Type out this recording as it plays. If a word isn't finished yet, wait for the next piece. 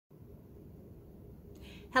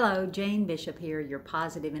Hello, Jane Bishop here, your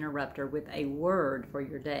positive interrupter with a word for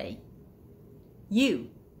your day. You.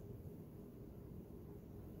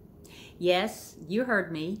 Yes, you heard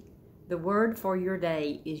me. The word for your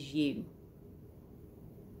day is you.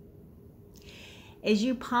 As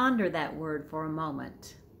you ponder that word for a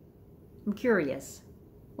moment, I'm curious,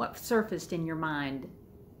 what surfaced in your mind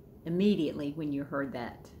immediately when you heard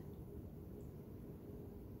that?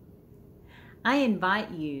 I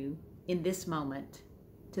invite you in this moment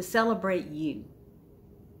to celebrate you.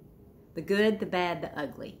 The good, the bad, the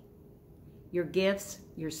ugly. Your gifts,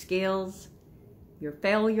 your skills, your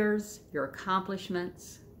failures, your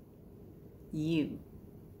accomplishments. You.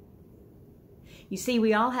 You see,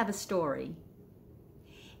 we all have a story.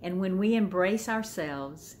 And when we embrace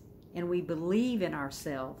ourselves and we believe in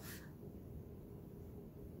ourselves,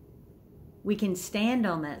 we can stand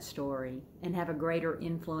on that story and have a greater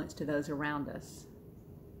influence to those around us.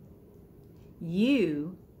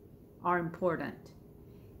 You are important.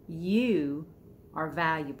 You are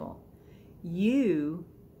valuable. You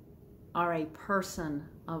are a person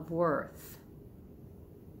of worth.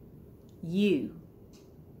 You.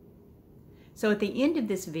 So at the end of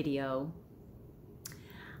this video,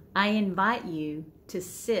 I invite you to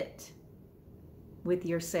sit with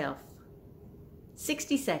yourself.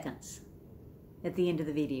 60 seconds at the end of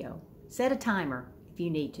the video. Set a timer if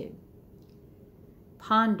you need to.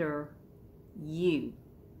 Ponder you.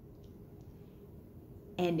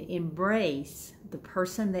 And embrace the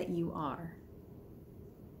person that you are.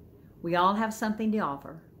 We all have something to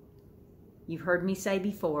offer. You've heard me say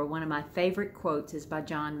before, one of my favorite quotes is by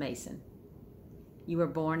John Mason. You were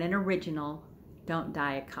born an original, don't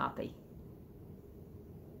die a copy.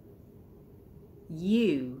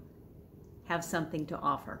 You have something to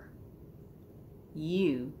offer.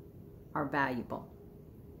 You are valuable.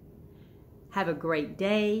 Have a great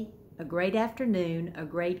day, a great afternoon, a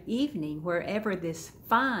great evening, wherever this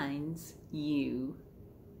finds you.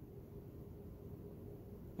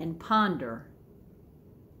 And ponder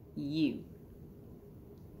you.